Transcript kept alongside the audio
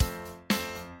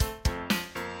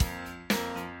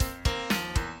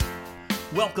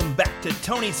Welcome back to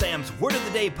Tony Sam's Word of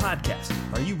the Day podcast.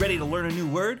 Are you ready to learn a new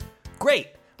word? Great,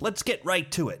 let's get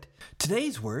right to it.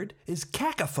 Today's word is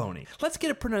cacophony. Let's get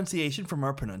a pronunciation from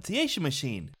our pronunciation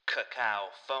machine.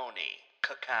 Cacophony.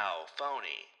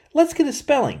 Cacophony. Let's get a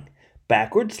spelling.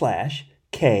 Backward slash,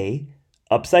 K,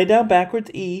 upside down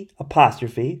backwards E,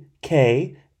 apostrophe,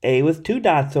 K, A with two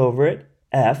dots over it,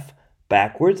 F,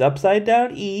 backwards upside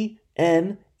down E,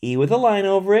 N, E with a line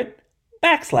over it,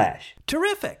 backslash.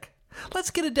 Terrific!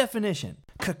 Let's get a definition.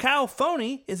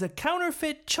 Cacophony is a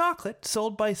counterfeit chocolate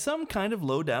sold by some kind of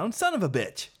low-down son of a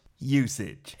bitch.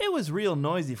 Usage. It was real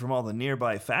noisy from all the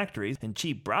nearby factories and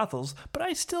cheap brothels, but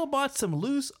I still bought some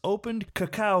loose, opened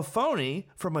cacophony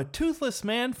from a toothless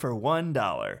man for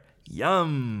 $1.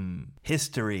 Yum!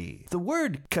 History. The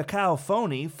word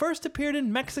cacophony first appeared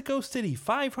in Mexico City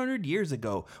 500 years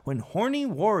ago when horny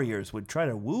warriors would try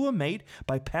to woo a mate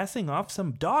by passing off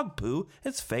some dog poo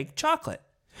as fake chocolate.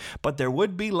 But their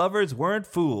would-be lovers weren't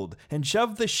fooled and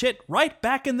shoved the shit right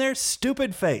back in their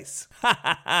stupid face. Ha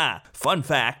ha ha! Fun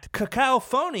fact,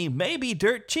 cacophony may be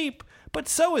dirt cheap, but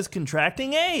so is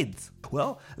contracting AIDS.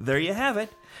 Well, there you have it.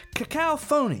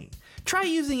 Cacophony. Try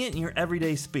using it in your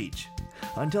everyday speech.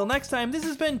 Until next time, this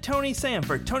has been Tony Sam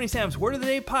for Tony Sam's Word of the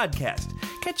Day podcast.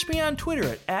 Catch me on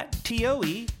Twitter at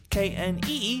TOEKNEESAM.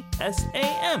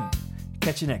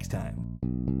 Catch you next time.